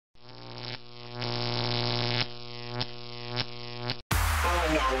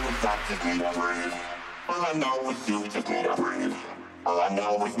I just need a breathe. All I know is you just need a breathe. All I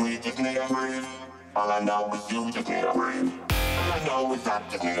know is we just need a breathe. All I know is you just need a breathe. All I know is I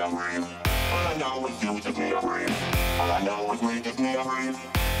just need a breathe. All I know is you just need a breathe. All I know is we just need a breathe.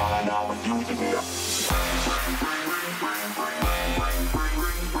 All I know is you just need a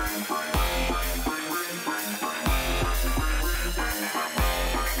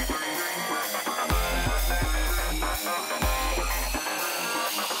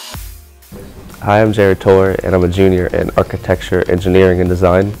Hi, I'm Jared Torr, and I'm a junior in architecture, engineering, and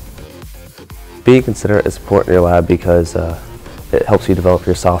design. Being considerate is important in your lab because it helps you develop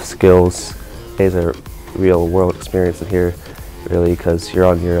your soft skills. It's a real world experience in here, really, because you're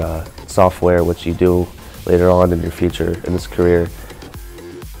on your software, which you do later on in your future in this career.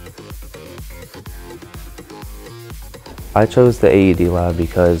 I chose the AED lab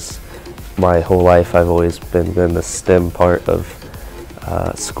because my whole life I've always been in the STEM part of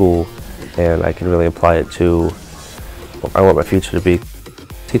school, and I can really apply it to what I want my future to be.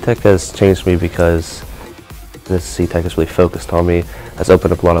 C-Tech has changed me because this C-Tech is really focused on me, has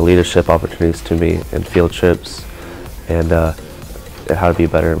opened up a lot of leadership opportunities to me and field trips, and how to be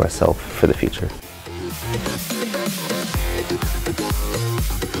better myself for the future.